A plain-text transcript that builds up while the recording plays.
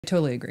I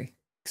totally agree.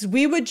 Because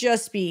we would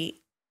just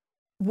be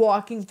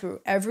walking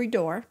through every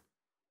door,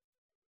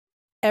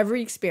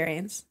 every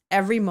experience,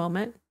 every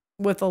moment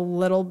with a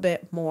little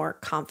bit more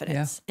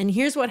confidence. Yeah. And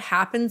here's what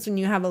happens when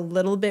you have a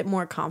little bit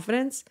more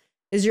confidence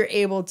is you're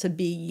able to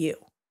be you.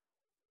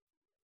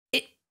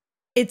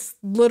 It's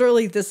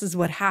literally, this is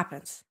what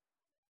happens.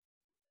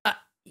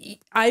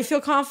 I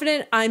feel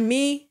confident. I'm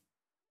me.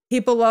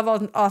 People love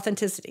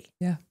authenticity.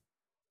 Yeah.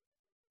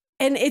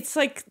 And it's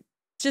like,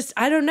 just,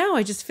 I don't know.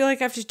 I just feel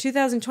like after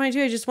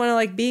 2022, I just want to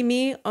like be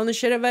me, own the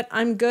shit of it.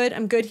 I'm good.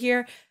 I'm good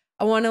here.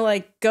 I want to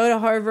like go to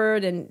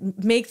Harvard and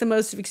make the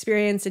most of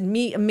experience and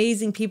meet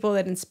amazing people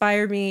that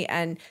inspire me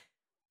and,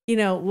 you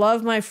know,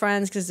 love my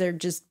friends because they're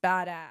just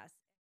badass.